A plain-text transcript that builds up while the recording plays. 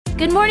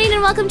Good morning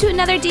and welcome to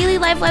another daily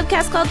live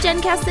webcast called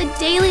GenCast, the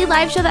daily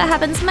live show that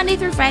happens Monday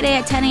through Friday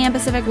at 10 a.m.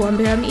 Pacific, 1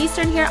 p.m.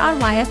 Eastern here on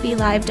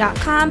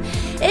YFElive.com.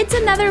 It's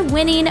another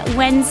winning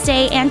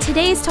Wednesday, and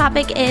today's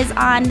topic is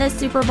on the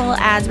Super Bowl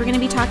ads. We're going to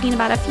be talking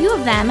about a few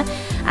of them,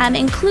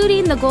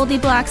 including the Goldie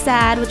Blocks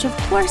ad, which of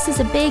course is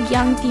a big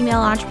young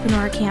female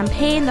entrepreneur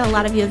campaign that a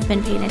lot of you have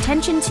been paying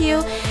attention to,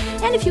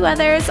 and a few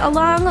others,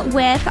 along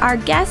with our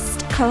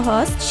guest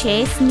co-host,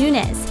 Chase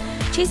Nunes.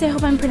 Chase, I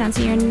hope I'm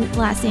pronouncing your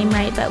last name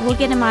right, but we'll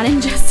get him on in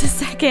just a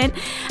second.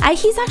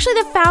 He's actually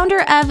the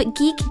founder of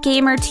Geek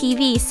Gamer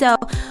TV, so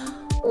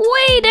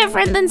way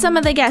different than some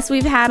of the guests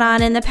we've had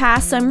on in the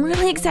past. So I'm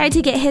really excited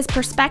to get his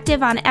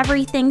perspective on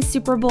everything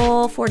Super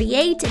Bowl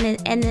 48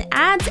 and the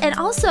ads. And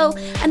also,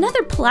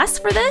 another plus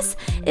for this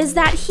is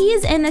that he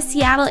is in the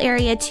Seattle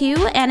area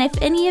too. And if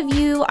any of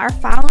you are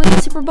following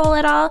Super Bowl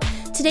at all,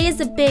 today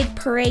is a big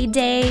parade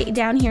day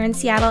down here in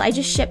Seattle. I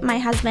just shipped my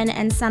husband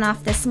and son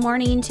off this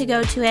morning to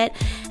go to it,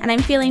 and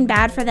I'm feeling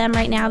bad for them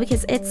right now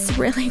because it's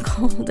really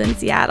cold in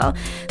Seattle.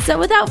 So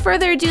without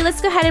further ado, let's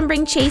go ahead and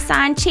bring Chase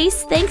on.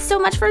 Chase, thanks so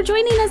much for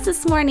joining us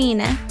this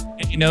morning.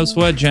 You know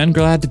what, Jen?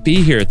 Glad to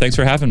be here. Thanks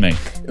for having me.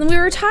 We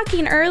were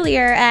talking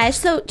earlier.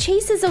 So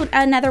Chase is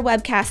another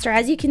webcaster.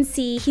 As you can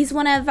see, he's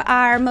one of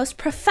our most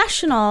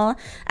professional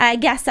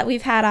guests that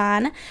we've had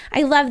on.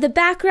 I love the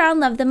background,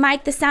 love the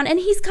mic, the sound, and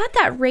he's got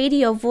that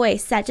radio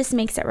voice that just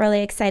makes it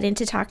really exciting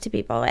to talk to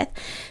people with.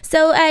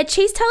 So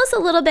Chase, tell us a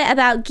little bit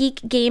about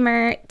Geek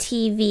Gamer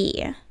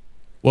TV.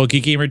 Well,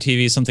 Geek Gamer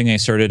TV is something I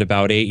started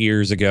about 8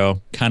 years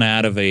ago, kind of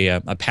out of a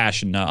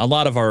passion. A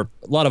lot of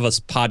us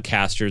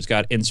podcasters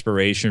got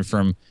inspiration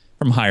from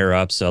higher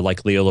ups,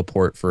 like Leo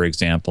Laporte, for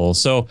example.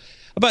 So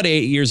about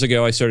 8 years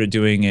ago, I started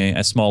doing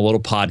a small little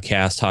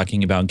podcast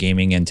talking about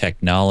gaming and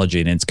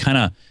technology, and it's kind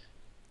of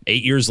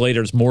 8 years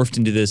later, it's morphed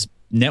into this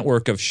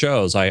network of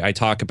shows. I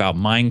talk about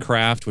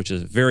Minecraft, which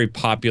is a very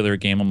popular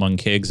game among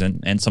kids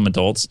and some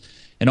adults,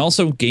 and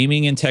also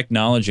gaming and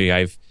technology.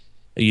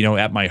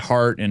 At my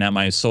heart and at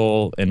my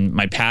soul and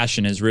my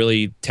passion is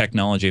really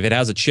technology. If it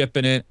has a chip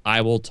in it,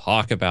 I will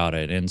talk about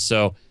it. And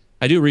so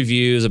I do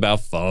reviews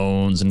about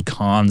phones and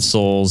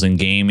consoles and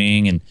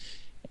gaming,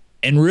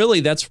 and really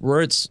that's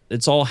where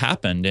it's all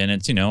happened. And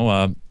it's,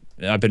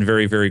 I've been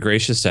very, very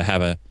gracious to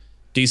have a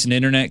decent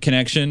internet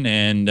connection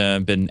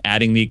and been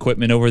adding the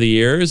equipment over the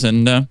years,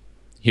 and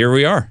here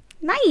we are.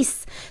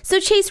 Nice. So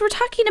Chase, we're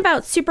talking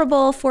about Super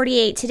Bowl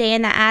 48 today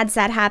and the ads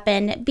that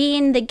happen.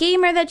 Being the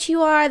gamer that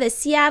you are, the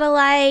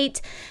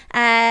Seattleite,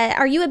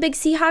 are you a big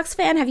Seahawks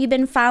fan? Have you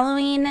been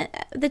following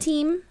the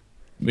team?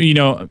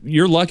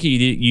 You're lucky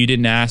you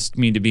didn't ask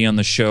me to be on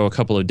the show a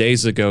couple of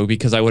days ago,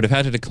 because I would have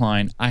had to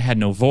decline. I had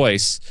no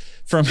voice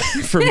from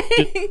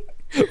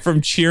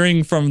from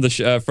cheering from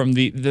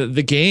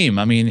the game.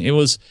 I mean, it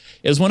was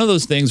one of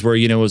those things where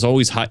it was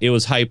always it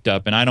was hyped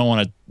up, and I don't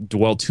want to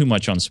dwell too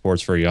much on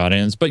sports for your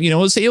audience, but it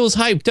was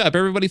hyped up.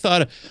 Everybody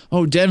thought,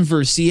 oh,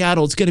 Denver,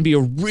 Seattle, it's going to be a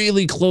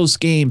really close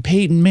game.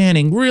 Peyton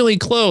Manning, really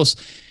close,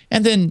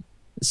 and then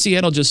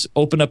Seattle just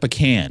opened up a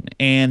can,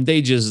 and they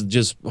just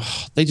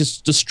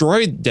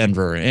destroyed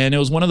Denver. And it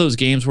was one of those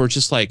games where it's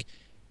just like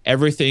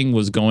everything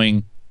was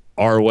going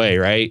our way,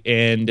 right?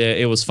 And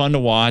it was fun to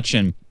watch,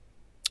 and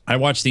I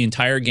watched the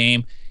entire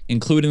game,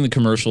 including the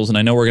commercials, and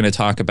I know we're going to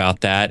talk about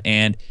that.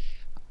 And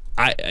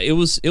it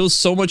was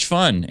so much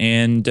fun.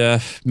 And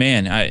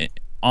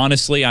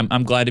honestly,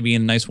 I'm glad to be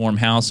in a nice warm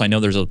house. I know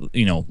there's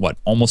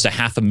almost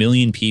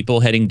 500,000 people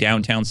heading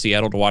downtown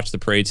Seattle to watch the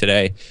parade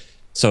today,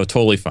 so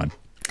totally fun.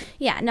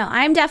 Yeah, no,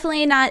 I'm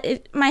definitely not.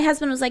 My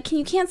husband was like, "Can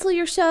you cancel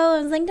your show?"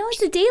 I was like, "No,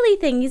 it's a daily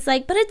thing." He's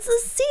like, "But it's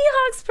a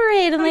Seahawks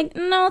parade." I'm like,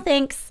 "No,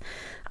 thanks.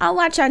 I'll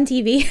watch on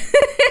TV."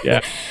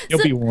 Yeah,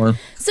 you'll be warm.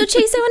 So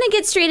Chase, I want to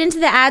get straight into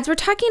the ads. We're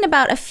talking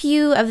about a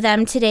few of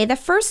them today. The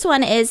first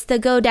one is the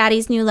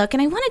GoDaddy's new look,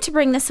 and I wanted to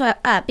bring this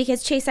up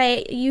because Chase,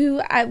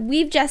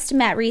 we've just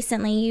met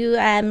recently. You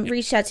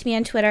reached out to me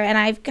on Twitter, and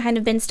I've kind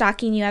of been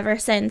stalking you ever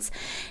since.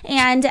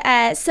 And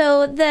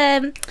so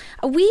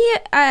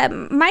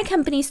my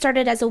company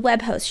started as a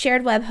web host,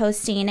 shared web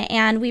hosting,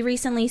 and we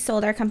recently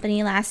sold our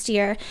company last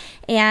year.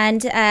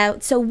 And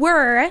so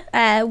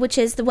which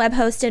is the Web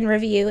Host and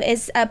Review,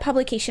 is a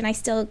publication I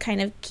still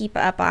kind of keep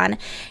up on,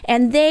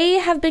 and they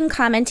have been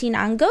commenting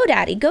on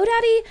GoDaddy.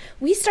 GoDaddy,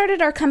 we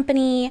started our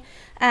company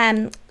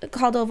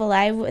called Oval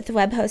Live with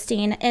web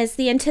hosting, is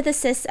the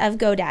antithesis of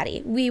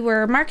GoDaddy. We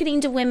were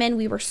marketing to women,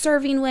 we were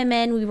serving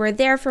women, we were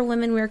there for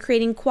women, we were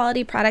creating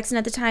quality products, and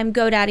at the time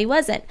GoDaddy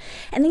wasn't.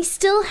 And they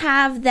still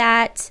have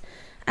that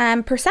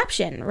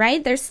perception,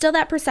 right? There's still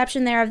that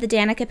perception there of the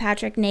Danica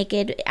Patrick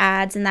naked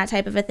ads and that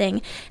type of a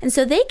thing. And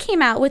so they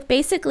came out with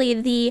basically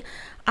the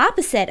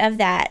opposite of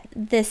that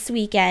this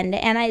weekend,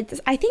 and I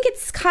think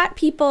it's caught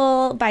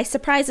people by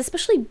surprise,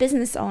 especially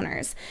business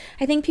owners.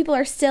 I think people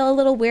are still a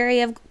little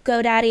wary of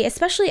GoDaddy,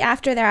 especially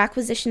after their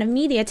acquisition of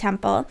Media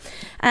Temple.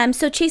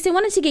 So Chase, I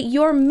wanted to get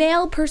your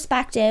male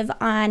perspective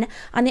on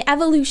the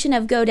evolution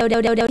of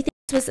GoDaddy. Do you think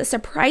this was a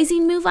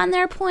surprising move on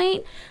their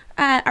point,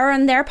 or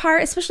on their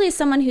part, especially as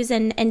someone who's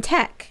in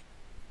tech?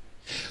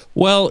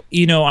 Well,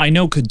 I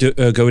know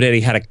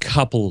GoDaddy had a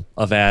couple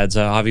of ads.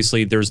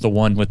 Obviously, there's the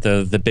one with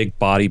the big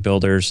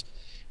bodybuilders,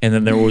 and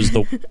then there was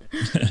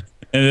the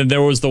and then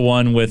there was the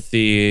one with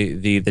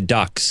the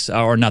ducks,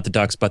 or not the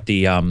ducks, but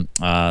the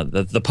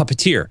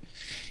puppeteer.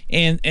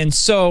 And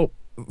so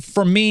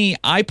for me,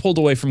 I pulled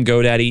away from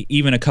GoDaddy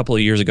even a couple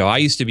of years ago. I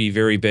used to be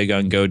very big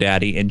on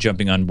GoDaddy and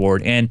jumping on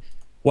board. And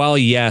while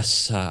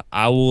yes,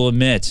 I will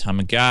admit I'm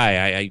a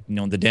guy. I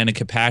the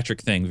Danica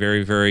Patrick thing,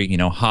 very, very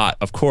hot,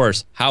 of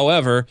course.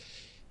 However,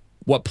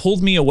 what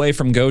pulled me away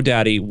from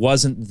GoDaddy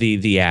wasn't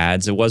the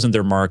ads. It wasn't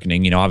their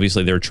marketing.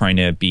 Obviously they're trying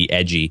to be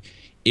edgy.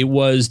 It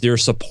was their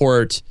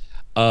support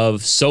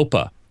of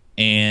SOPA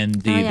and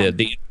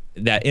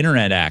that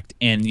Internet Act.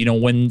 And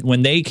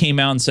when they came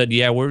out and said,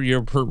 yeah,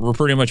 we're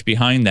pretty much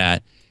behind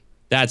that.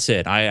 That's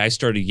it. I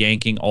started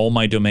yanking all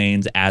my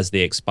domains as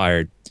they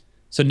expired.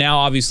 So now,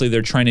 obviously,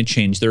 they're trying to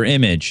change their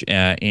image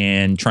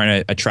and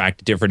trying to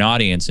attract a different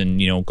audience and,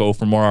 go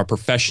for more a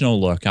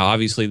professional look. Now,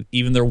 obviously,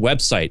 even their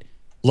website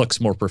looks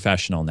more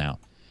professional now.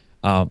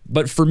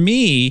 But for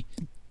me,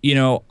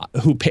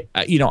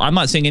 I'm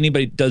not saying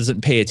anybody doesn't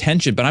pay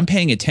attention, but I'm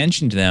paying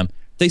attention to them.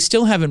 They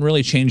still haven't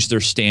really changed their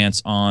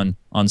stance on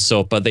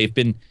SOPA. They've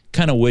been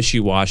kind of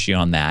wishy-washy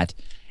on that.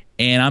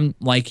 And I'm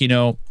like,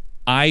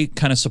 I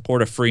kind of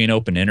support a free and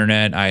open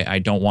internet. I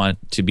don't want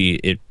to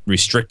be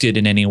restricted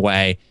in any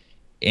way.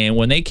 And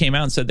when they came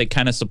out and said they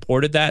kind of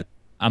supported that,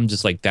 I'm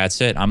just like, that's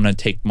it. I'm going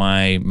to take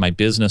my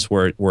business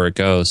where it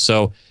goes.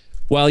 So,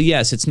 while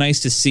yes, it's nice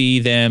to see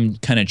them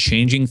kind of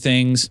changing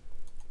things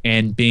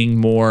and being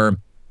more,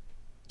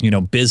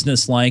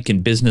 business-like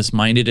and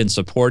business-minded and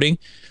supporting,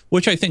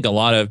 which I think a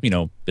lot of,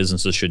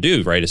 businesses should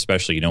do, right?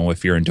 Especially,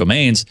 if you're in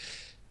domains.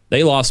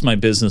 They lost my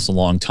business a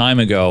long time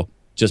ago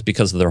just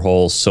because of their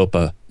whole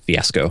SOPA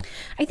fiasco.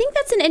 I think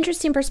that's an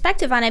interesting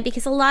perspective on it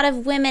because a lot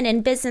of women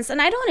in business, and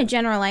I don't want to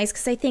generalize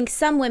because I think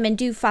some women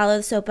do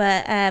follow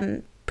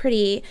SOPA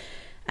pretty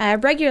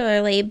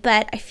regularly,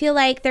 but I feel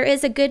like there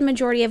is a good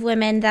majority of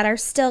women that are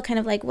still kind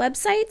of like,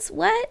 websites?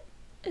 What?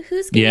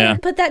 Who's going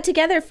to put that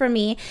together for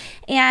me?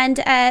 And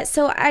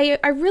so I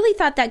really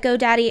thought that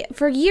GoDaddy,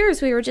 for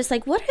years we were just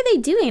like, what are they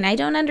doing? I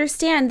don't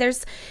understand.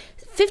 There's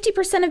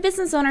 50% of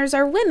business owners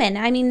are women.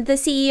 I mean, the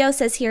CEO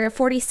says here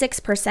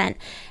 46%.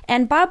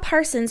 And Bob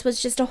Parsons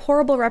was just a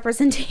horrible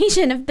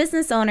representation of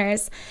business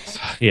owners.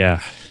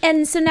 Yeah.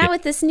 And so now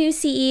with this new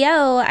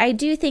CEO, I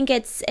do think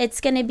it's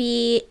going to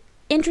be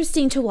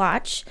interesting to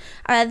watch.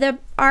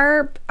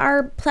 Our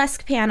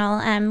Plesk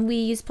panel, we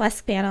use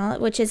Plesk panel,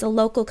 which is a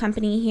local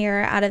company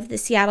here out of the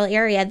Seattle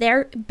area.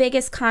 Their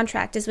biggest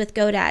contract is with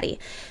GoDaddy.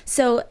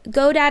 So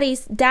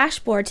GoDaddy's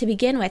dashboard to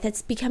begin with,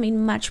 it's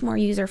becoming much more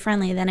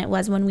user-friendly than it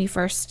was when we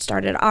first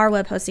started our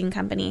web hosting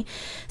company.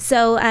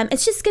 So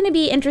it's just going to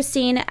be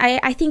interesting.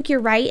 I think you're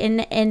right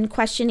in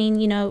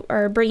questioning,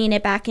 or bringing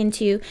it back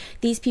into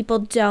these people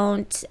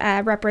don't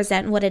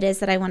represent what it is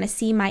that I want to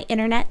see my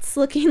internets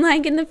looking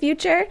like in the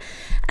future.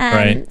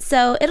 Right.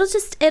 So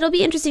it'll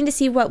be interesting to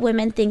see what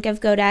women think of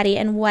GoDaddy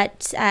and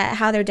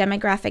how their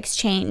demographics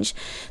change.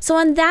 So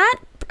on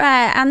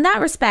that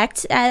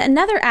respect,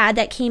 another ad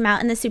that came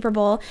out in the Super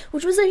Bowl,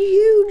 which was a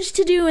huge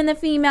to-do in the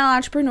female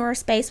entrepreneur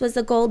space, was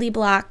the Goldie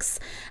Blocks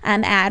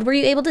ad. Were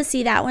you able to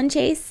see that one,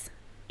 Chase?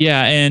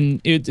 Yeah, and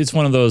it's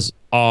one of those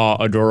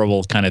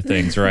adorable kind of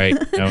things, right?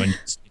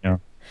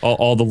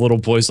 All the little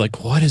boys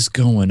like, what is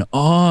going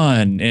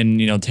on? And,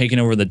 taking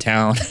over the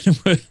town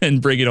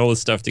and bringing all this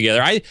stuff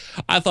together.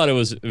 I thought it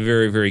was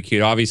very, very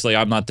cute. Obviously,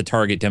 I'm not the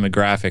target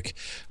demographic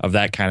of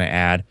that kind of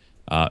ad.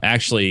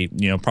 Actually,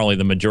 probably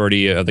the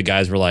majority of the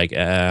guys were like,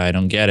 I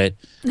don't get it.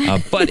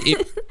 But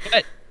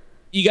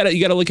you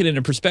gotta look at it in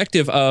a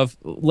perspective of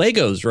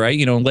Legos, right?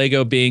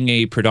 Lego being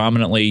a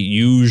predominantly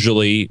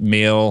usually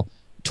male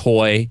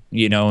toy,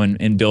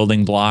 and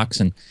building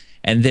blocks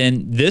and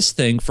then this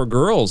thing for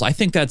girls, I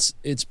think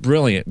it's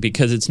brilliant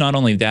because it's not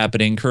only that,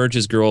 but it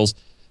encourages girls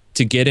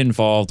to get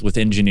involved with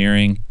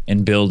engineering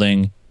and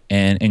building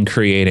and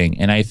creating.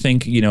 And I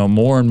think,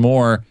 more and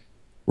more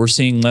we're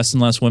seeing less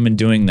and less women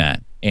doing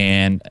that.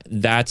 And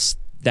that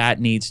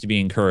needs to be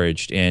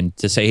encouraged and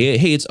to say,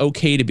 hey, it's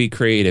okay to be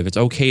creative. It's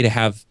okay to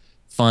have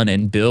fun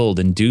and build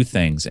and do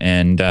things.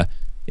 And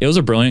it was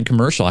a brilliant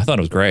commercial. I thought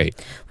it was great.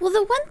 Well,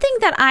 the one thing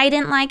that I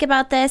didn't like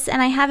about this,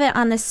 and I have it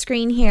on the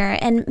screen here,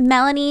 and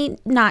Melanie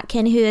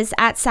Notkin, who is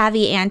at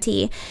Savvy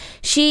Auntie,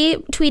 she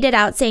tweeted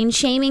out saying,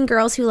 shaming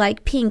girls who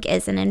like pink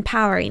isn't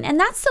empowering. And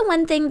that's the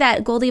one thing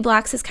that Goldie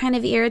Blocks has kind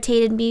of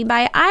irritated me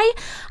by.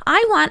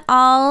 I want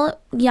all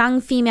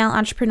young female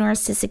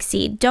entrepreneurs to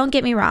succeed. Don't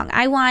get me wrong.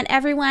 I want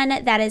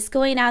everyone that is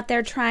going out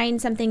there trying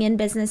something in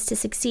business to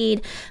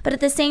succeed. But at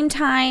the same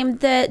time,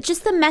 the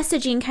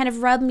messaging kind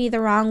of rubbed me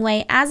the wrong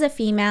way as a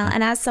female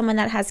and as someone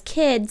that has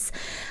kids.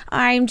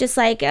 I'm just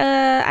like,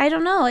 I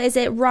don't know. Is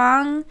it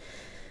wrong?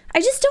 I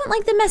just don't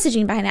like the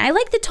messaging behind it. I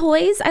like the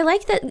toys. I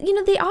like that,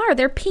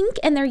 they're pink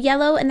and they're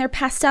yellow and they're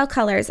pastel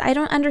colors. I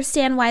don't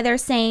understand why they're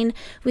saying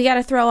we got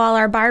to throw all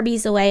our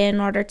Barbies away in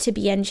order to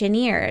be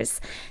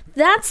engineers.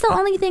 That's the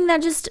only thing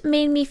that just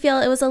made me feel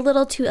it was a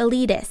little too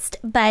elitist.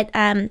 But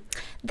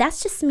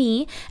that's just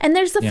me. And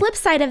there's the flip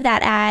side of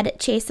that ad,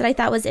 Chase, that I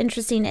thought was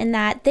interesting in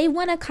that they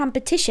won a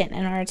competition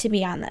in order to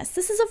be on this.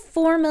 This is a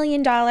 $4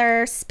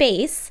 million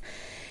space.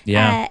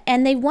 Yeah.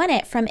 And they won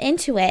it from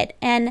Intuit.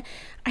 And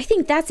I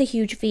think that's a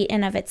huge feat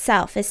in of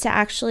itself, is to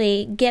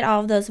actually get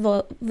all of those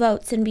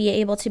votes and be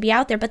able to be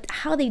out there. But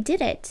how they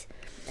did it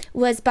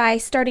was by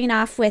starting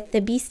off with the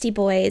Beastie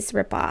Boys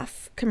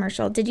ripoff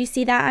commercial. Did you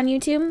see that on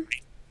YouTube?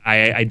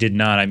 I did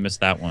not. I missed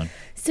that one.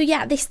 So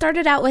yeah, they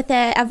started out with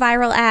a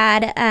viral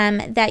ad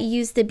that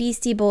used the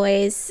Beastie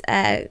Boys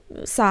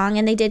song,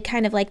 and they did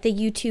kind of like the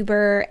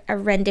YouTuber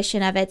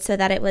rendition of it so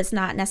that it was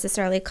not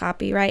necessarily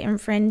copyright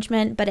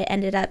infringement, but it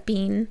ended up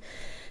being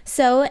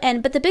so.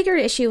 But the bigger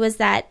issue was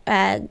that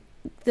the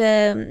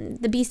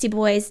Beastie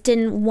Boys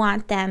didn't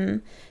want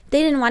them.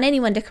 They didn't want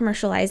anyone to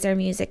commercialize their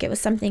music. It was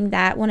something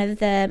that one of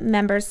the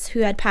members who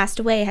had passed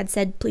away had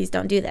said, please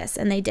don't do this,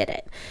 and they did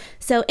it.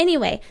 So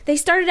anyway, they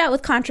started out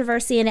with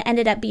controversy, and it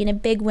ended up being a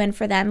big win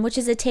for them, which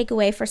is a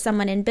takeaway for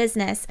someone in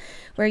business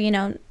where,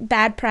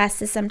 bad press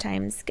is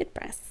sometimes good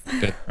press.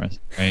 Good press,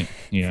 right?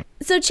 Yeah.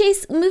 So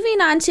Chase, moving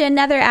on to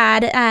another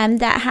ad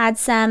that had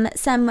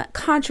some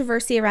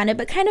controversy around it,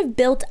 but kind of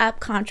built up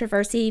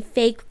controversy,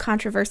 fake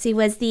controversy,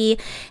 was the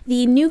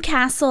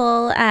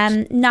Newcastle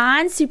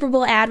non-Super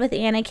Bowl ad with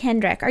Anna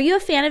Kendrick. Are you a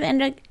fan of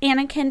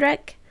Anna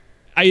Kendrick?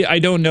 I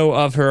don't know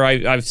of her.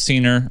 I've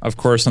seen her, of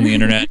course, on the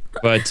internet,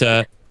 but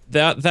the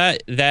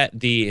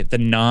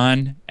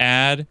non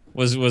ad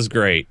was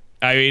great.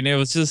 I mean, it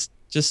was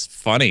just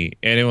funny,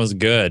 and it was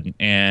good,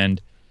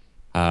 and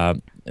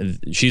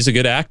she's a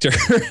good actor,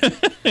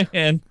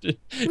 and it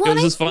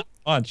was just fun to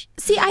watch.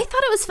 See, I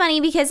thought it was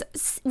funny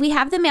because we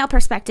have the male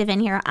perspective in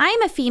here.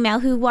 I'm a female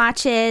who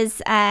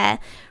watches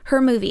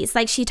her movies.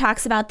 Like, she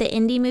talks about the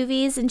indie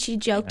movies, and she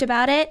joked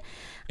about it.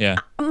 Yeah.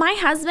 My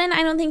husband,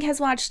 I don't think, has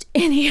watched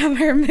any of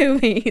her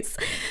movies.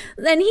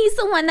 And he's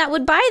the one that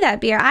would buy that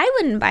beer. I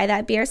wouldn't buy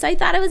that beer. So I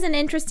thought it was an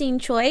interesting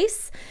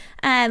choice.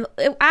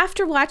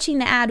 After watching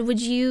the ad,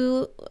 would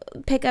you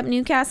pick up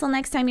Newcastle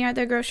next time you're at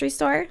the grocery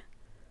store?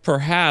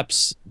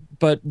 Perhaps.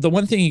 But the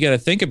one thing you got to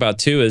think about,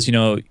 too, is,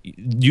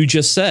 you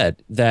just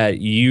said that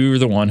you're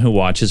the one who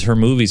watches her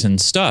movies and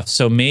stuff.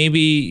 So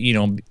maybe,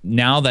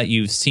 now that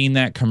you've seen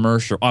that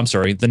commercial,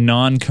 the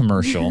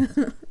non-commercial,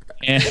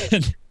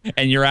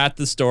 and you're at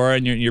the store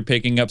and you're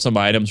picking up some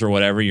items or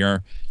whatever,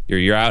 you're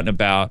out and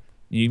about,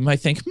 you might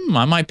think,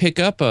 I might pick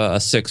up a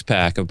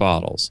 6-pack of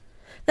bottles.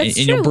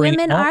 That's true.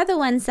 Women are the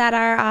ones that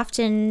are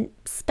often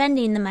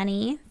spending the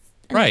money.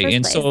 Right.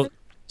 And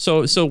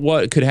so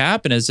what could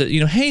happen is that,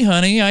 hey,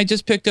 honey, I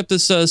just picked up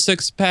this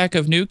 6-pack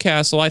of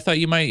Newcastle. I thought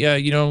you might,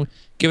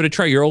 give it a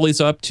try. You're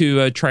always up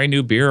to try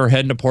new beer or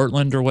heading to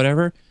Portland or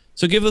whatever.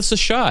 So give us a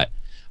shot.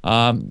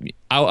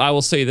 I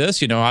will say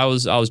this, I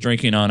was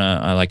drinking on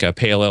a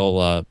Pale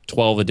Ale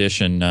 12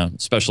 edition,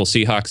 special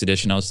Seahawks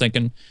edition. I was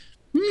thinking,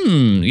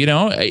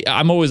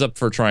 I'm always up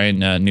for trying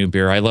new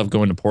beer. I love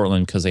going to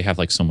Portland because they have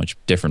so much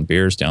different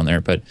beers down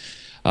there. But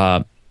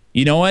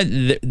you know what?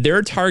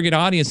 Their target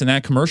audience in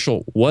that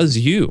commercial was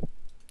you,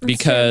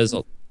 because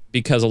a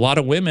lot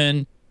of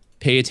women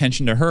pay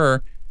attention to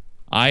her.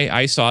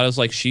 I saw it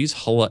as she's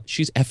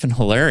effing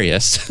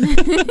hilarious.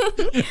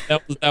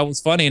 that was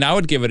funny, and I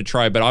would give it a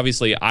try. But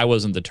obviously, I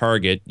wasn't the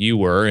target. You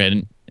were,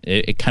 and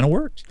it kind of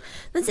worked.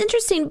 That's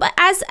interesting. But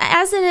as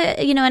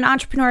an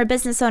entrepreneur,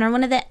 business owner,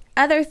 one of the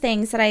other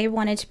things that I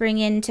wanted to bring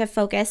into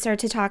focus or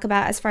to talk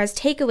about as far as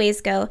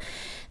takeaways go,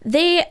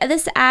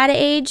 this Ad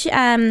Age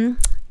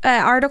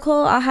article,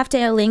 I'll have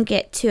to link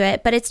it to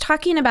it, but it's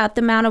talking about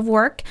the amount of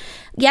work.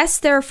 Yes,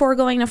 they're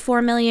foregoing a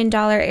 $4 million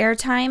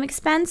airtime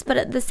expense, but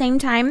at the same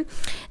time,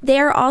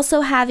 they're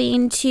also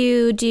having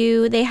to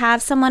they have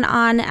someone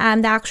on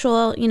the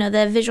actual,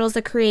 the visuals,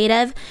 the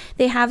creative.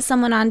 They have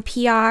someone on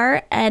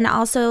PR and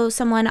also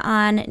someone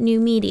on new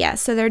media.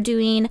 So they're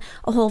doing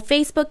a whole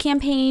Facebook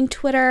campaign,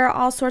 Twitter,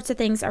 all sorts of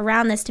things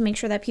around this to make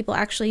sure that people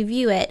actually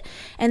view it.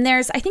 And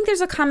I think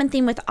there's a common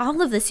theme with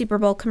all of the Super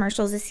Bowl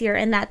commercials this year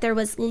in that there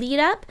was lead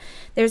up,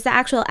 there's the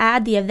actual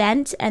ad, the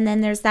event, and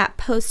then there's that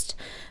post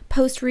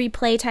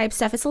replay type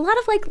stuff. It's a lot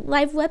of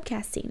live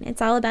webcasting.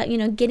 It's all about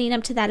getting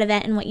up to that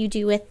event and what you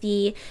do with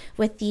the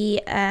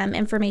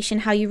information,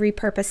 how you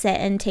repurpose it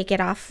and take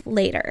it off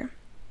later.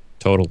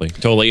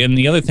 Totally. And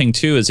the other thing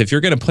too is if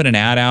you're going to put an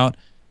ad out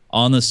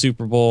on the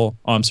Super Bowl,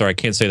 I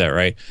can't say that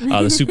right.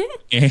 The Super Bowl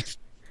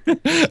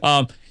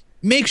game.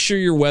 Make sure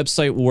your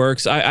website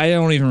works. I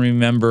don't even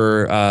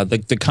remember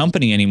the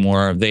company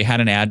anymore. They had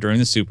an ad during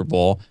the Super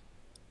Bowl.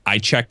 I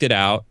checked it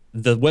out.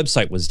 The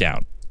website was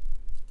down.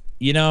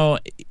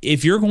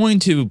 If you're going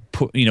to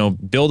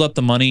build up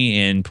the money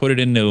and put it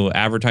into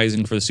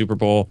advertising for the Super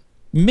Bowl,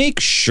 make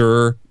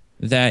sure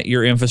that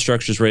your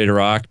infrastructure is ready to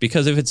rock.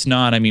 Because if it's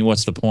not,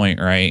 what's the point,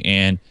 right?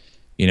 And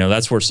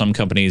That's where some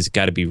companies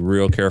got to be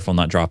real careful,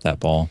 not drop that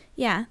ball.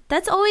 Yeah,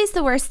 that's always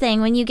the worst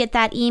thing when you get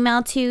that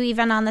email too,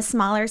 even on the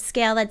smaller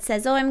scale that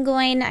says, "Oh, I'm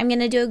going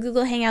to do a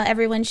Google Hangout,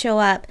 everyone show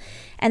up."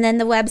 And then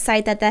the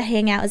website that the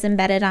Hangout is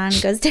embedded on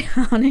goes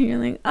down and you're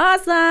like,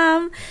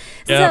 awesome.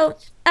 Yep. So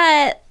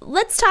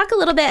let's talk a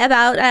little bit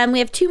about, we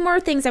have two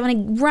more things I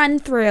want to run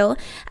through.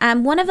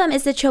 One of them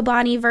is the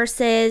Chobani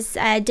versus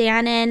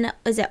Dannon,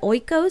 is it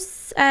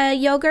Oikos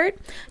yogurt?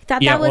 I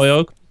thought that was,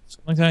 Oikos,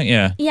 something like that,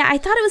 yeah. Yeah, I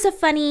thought it was a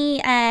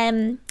funny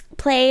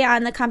play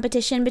on the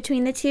competition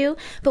between the two.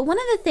 But one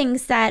of the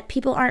things that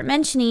people aren't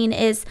mentioning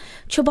is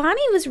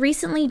Chobani was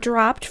recently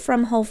dropped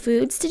from Whole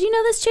Foods. Did you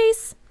know this,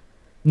 Chase?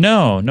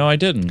 No, I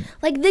didn't.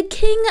 Like the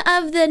king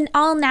of the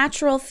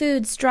all-natural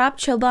foods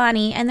dropped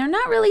Chobani, and they're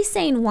not really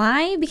saying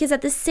why, because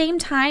at the same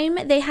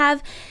time, they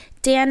have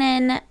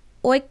Dannon,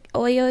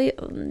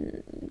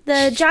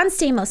 the John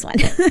Stamos one.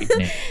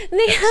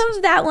 They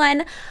have that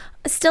one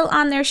still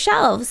on their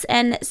shelves.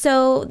 And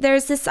so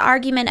there's this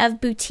argument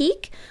of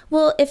boutique.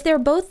 Well, if they're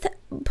both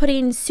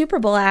putting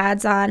Superbowl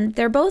ads on,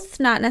 they're both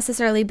not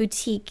necessarily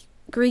boutique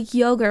Greek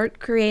yogurt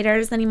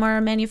creators anymore,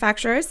 or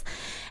manufacturers.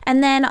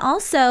 And then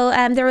also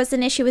there was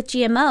an issue with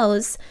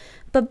GMOs,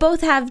 but both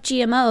have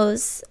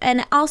GMOs.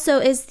 And also,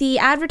 is the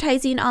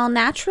advertising all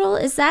natural?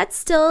 Is that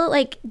still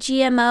like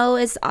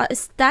GMO? Is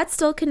that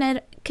still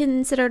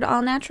considered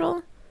all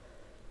natural?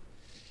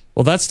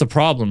 Well, that's the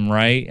problem,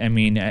 right? I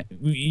mean,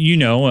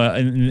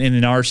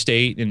 in our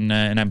state, and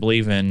I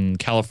believe in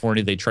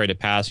California, they tried to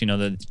pass, the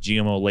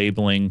GMO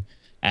labeling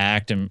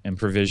act and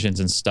provisions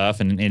and stuff,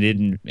 and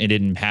it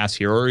didn't pass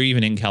here or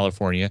even in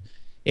California.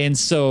 And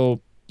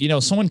so,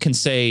 someone can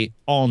say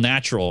all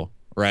natural,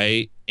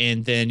 right?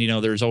 And then,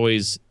 there's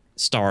always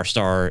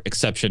star,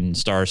 exception,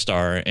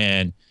 star,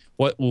 and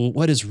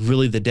what is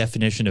really the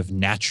definition of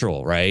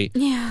natural, right?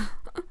 Yeah.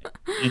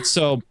 And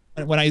so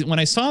when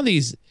I saw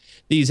these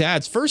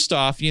ads, first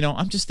off,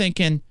 I'm just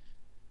thinking,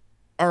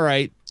 all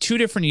right, two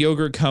different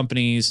yogurt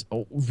companies.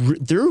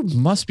 There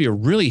must be a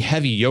really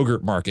heavy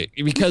yogurt market,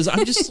 because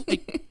I'm just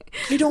like,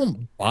 I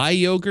don't buy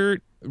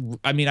yogurt.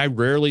 I mean, I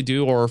rarely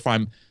do. Or if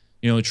I'm,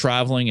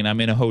 traveling and I'm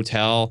in a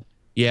hotel,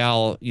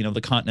 I'll,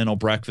 the continental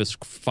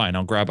breakfast, fine,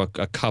 I'll grab a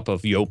cup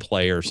of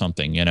Yoplait or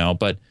something,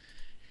 But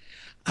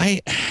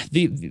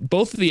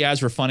both of the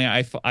ads were funny.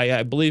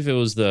 I believe it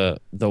was the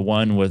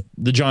one with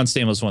the John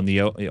Stamos one, the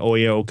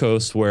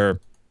Oikos,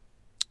 where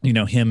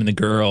him and the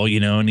girl,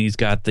 and he's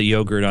got the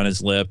yogurt on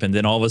his lip, and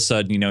then all of a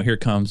sudden, here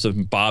comes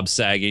Bob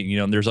Saget,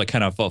 and there's like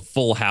kind of a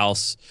Full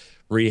House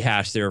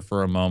rehash there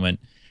for a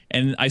moment.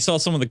 And I saw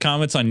some of the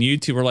comments on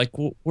YouTube were like,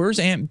 well, where's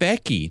Aunt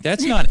Becky?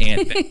 That's not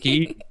Aunt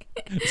Becky.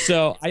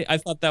 So I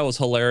thought that was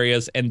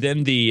hilarious. And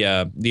then the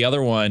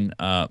other one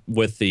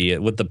with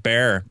the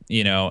bear,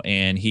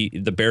 and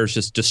the bear's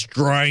just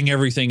destroying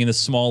everything in this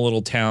small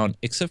little town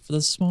except for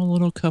the small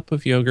little cup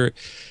of yogurt.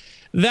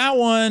 That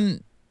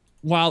one,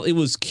 while it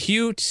was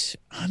cute,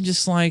 I'm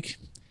just like,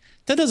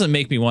 that doesn't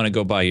make me want to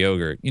go buy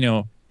yogurt.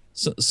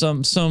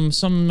 Some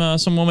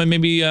woman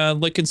maybe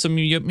licking some.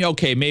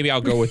 Okay, maybe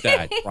I'll go with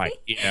that, right?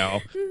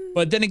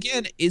 But then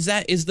again,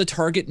 is the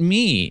target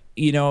me?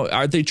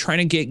 Are they trying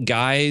to get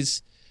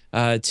guys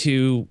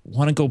to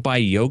want to go buy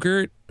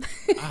yogurt?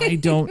 I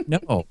don't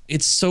know.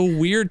 It's so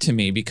weird to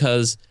me,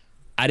 because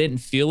I didn't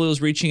feel it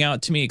was reaching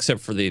out to me,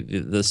 except for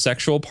the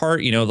sexual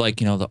part.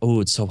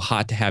 It's so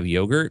hot to have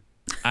yogurt.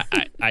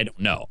 I don't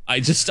know. I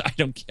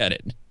don't get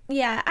it.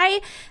 Yeah,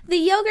 the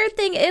yogurt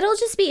thing, it'll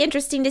just be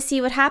interesting to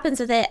see what happens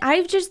with it.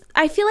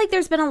 I feel like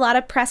there's been a lot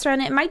of press around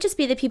it. It might just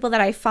be the people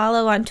that I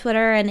follow on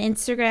Twitter and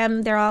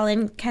Instagram. They're all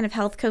in kind of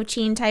health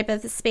coaching type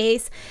of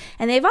space,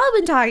 and they've all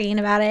been talking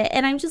about it.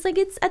 And I'm just like,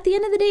 it's at the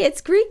end of the day,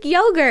 it's Greek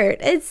yogurt.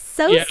 It's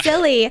so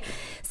silly.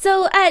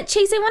 So,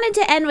 Chase, I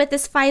wanted to end with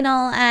this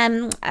final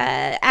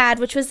ad,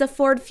 which was the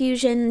Ford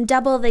Fusion,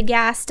 double the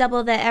gas,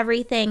 double the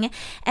everything.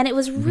 And it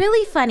was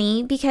really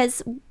funny,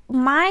 because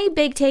my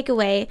big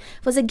takeaway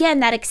was, again,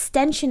 that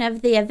extension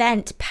of the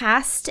event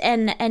past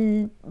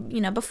and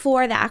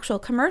before the actual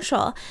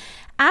commercial.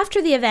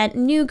 After the event,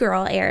 New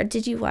Girl aired.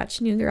 Did you watch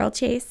New Girl,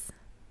 Chase?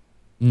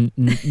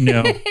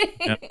 No.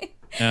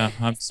 No,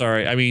 I'm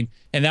sorry. I mean,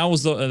 and that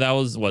was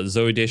what,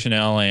 Zooey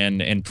Deschanel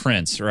and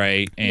Prince,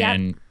 right?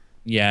 And yep.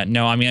 Yeah,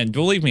 no, I mean,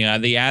 believe me,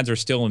 the ads are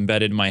still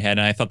embedded in my head,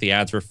 and I thought the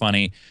ads were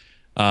funny.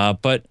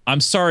 But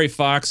I'm sorry,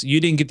 Fox, you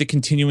didn't get the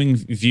continuing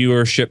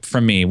viewership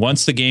from me.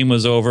 Once the game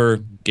was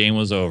over,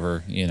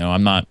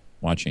 I'm not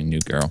watching New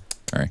Girl.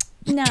 Sorry.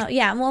 No,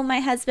 yeah. Well, my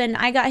husband,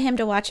 I got him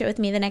to watch it with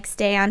me the next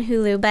day on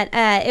Hulu. But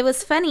it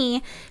was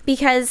funny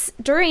because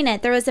during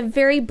it, there was a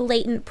very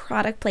blatant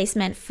product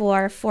placement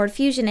for Ford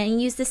Fusion, and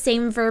he used the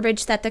same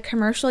verbiage that the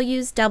commercial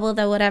used, double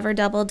the whatever,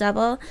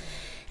 double.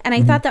 And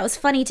I thought that was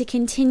funny to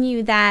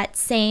continue that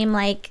same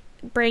like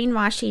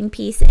brainwashing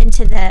piece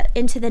into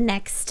the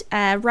next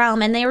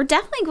realm. And they were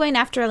definitely going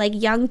after like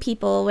young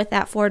people with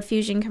that Ford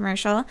Fusion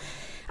commercial.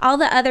 All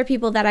the other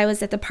people that I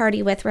was at the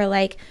party with were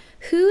like,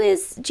 who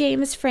is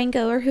James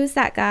Franco, or who's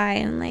that guy?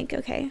 And I'm like,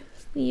 okay,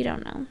 You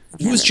don't know.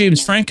 Who's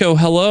James Franco?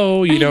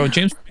 Hello,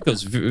 James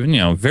Franco's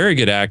very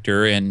good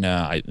actor, and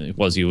he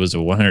was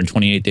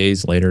 128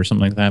 Days Later or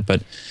something like that.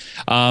 But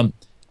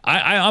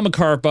I'm a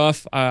car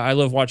buff. I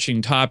love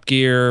watching Top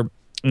Gear,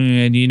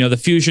 and the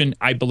Fusion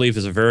I believe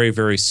is a very,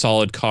 very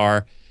solid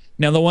car.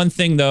 Now the one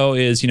thing though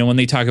is when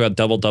they talk about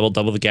double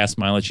the gas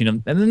mileage,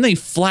 and then they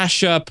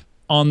flash up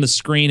on the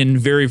screen in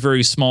very,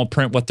 very small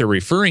print what they're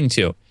referring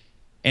to.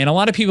 And a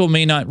lot of people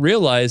may not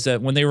realize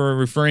that when they were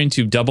referring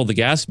to double the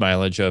gas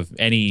mileage of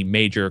any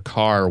major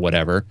car or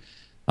whatever,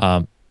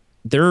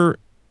 they're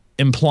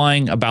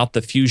implying about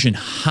the Fusion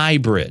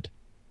Hybrid.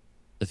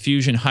 The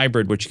Fusion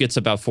Hybrid, which gets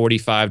about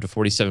 45 to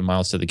 47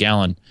 miles to the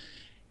gallon.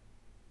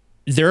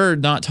 They're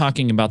not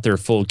talking about their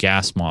full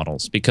gas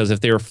models, because if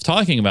they were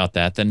talking about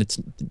that, then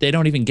they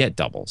don't even get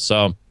double.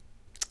 So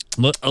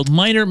a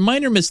minor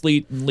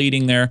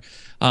misleading there.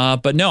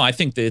 But no, I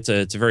think that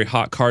it's a very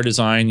hot car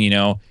design,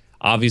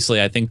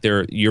 Obviously, I think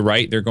you're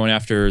right. They're going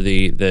after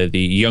the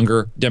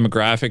younger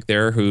demographic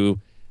there who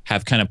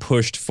have kind of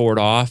pushed Ford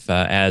off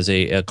as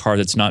a car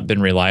that's not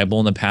been reliable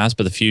in the past.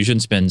 But the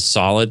Fusion's been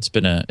solid. It's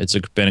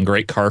been a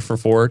great car for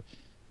Ford.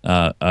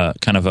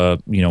 Kind of a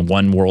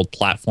one world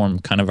platform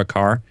kind of a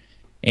car.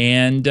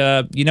 And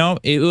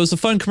it was a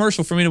fun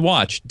commercial for me to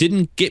watch.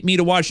 Didn't get me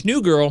to watch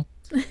New Girl,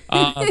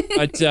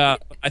 but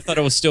I thought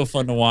it was still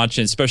fun to watch,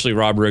 and especially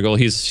Rob Riggle.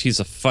 He's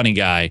a funny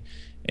guy.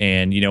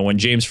 And, when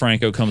James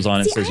Franco comes on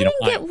and says,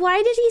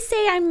 why did he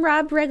say I'm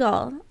Rob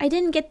Riggle? I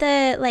didn't get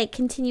the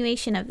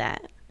continuation of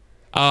that.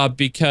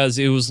 Because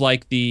it was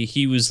like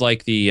he's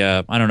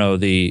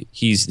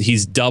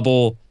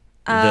double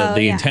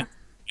the intent.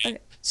 Okay.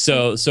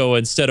 So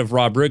instead of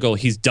Rob Riggle,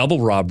 he's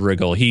double Rob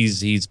Riggle.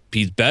 He's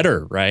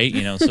better, right?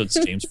 So it's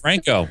James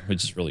Franco,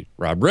 which is really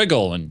Rob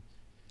Riggle. And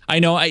I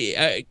know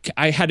I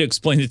had to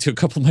explain it to a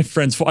couple of my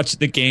friends watching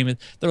the game, and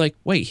they're like,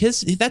 wait,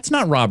 that's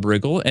not Rob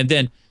Riggle. And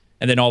then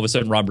all of a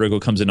sudden, Rob Riggle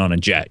comes in on a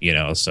jet,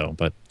 So,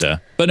 but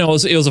no,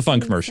 it was a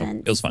fun commercial.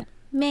 It was fun.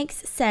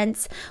 Makes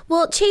sense.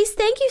 Well, Chase,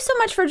 thank you so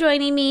much for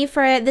joining me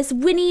for this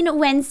Winning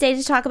Wednesday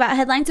to talk about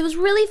headlines. It was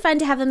really fun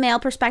to have a male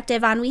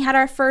perspective on. We had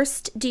our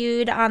first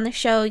dude on the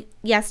show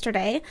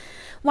yesterday.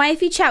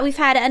 YFE Chat, we've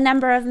had a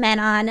number of men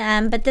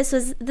on, but this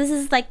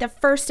is like the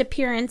first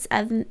appearance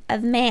of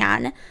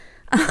man.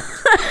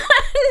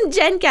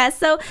 GenCast.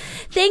 So,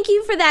 thank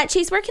you for that,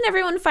 Chase. Where can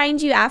everyone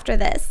find you after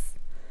this?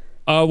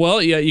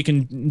 Well, yeah, you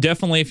can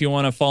definitely, if you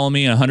want to follow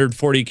me,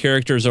 140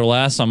 characters or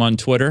less. I'm on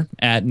Twitter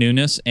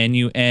 @Nunes,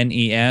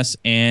 Nunes.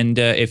 And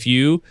if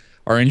you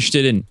are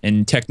interested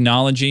in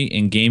technology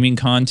and gaming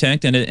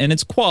content, and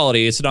it's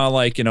quality, it's not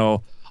like,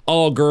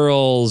 all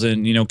girls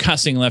and,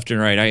 cussing left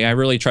and right. I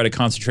really try to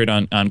concentrate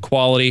on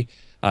quality,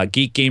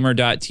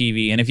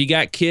 geekgamer.tv. And if you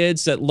got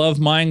kids that love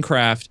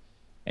Minecraft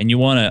and you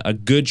want a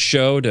good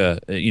show to,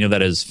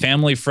 that is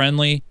family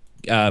friendly,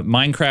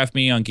 Minecraft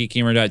Me on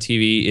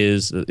geekgamer.tv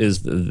is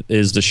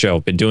the show.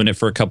 Been doing it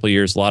for a couple of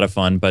years. A lot of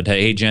fun. But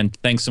hey, Jen,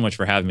 thanks so much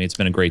for having me. It's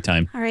been a great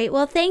time. All right.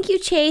 Well, thank you,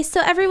 Chase.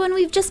 So everyone,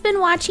 we've just been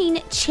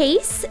watching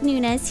Chase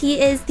Nunes. He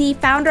is the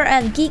founder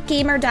of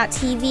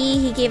geekgamer.tv.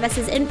 He gave us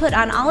his input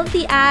on all of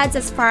the ads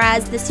as far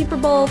as the Super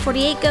Bowl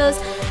 48 goes.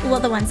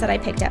 Well, the ones that I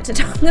picked out to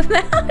talk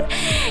about.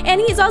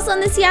 And he's also in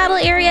the Seattle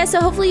area.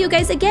 So hopefully you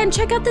guys, again,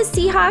 check out the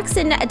Seahawks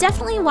and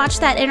definitely watch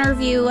that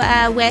interview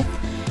with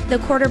the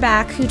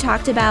quarterback who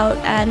talked about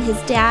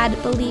his dad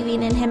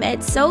believing in him.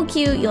 It's so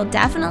cute. You'll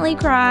definitely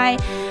cry.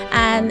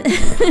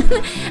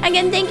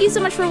 Again, thank you so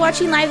much for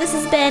watching live. This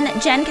has been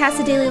GenCast,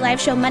 a daily live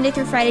show, Monday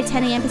through Friday,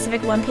 10 a.m.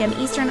 Pacific, 1 p.m.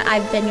 Eastern.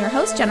 I've been your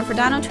host, Jennifer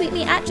Dono. Tweet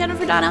me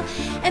 @JenniferDono.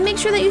 And make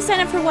sure that you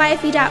sign up for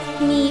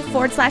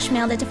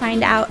YFE.me/mailed it to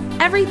find out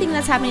everything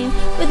that's happening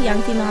with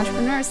young female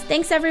entrepreneurs.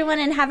 Thanks, everyone,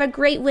 and have a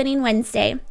great Winning Wednesday.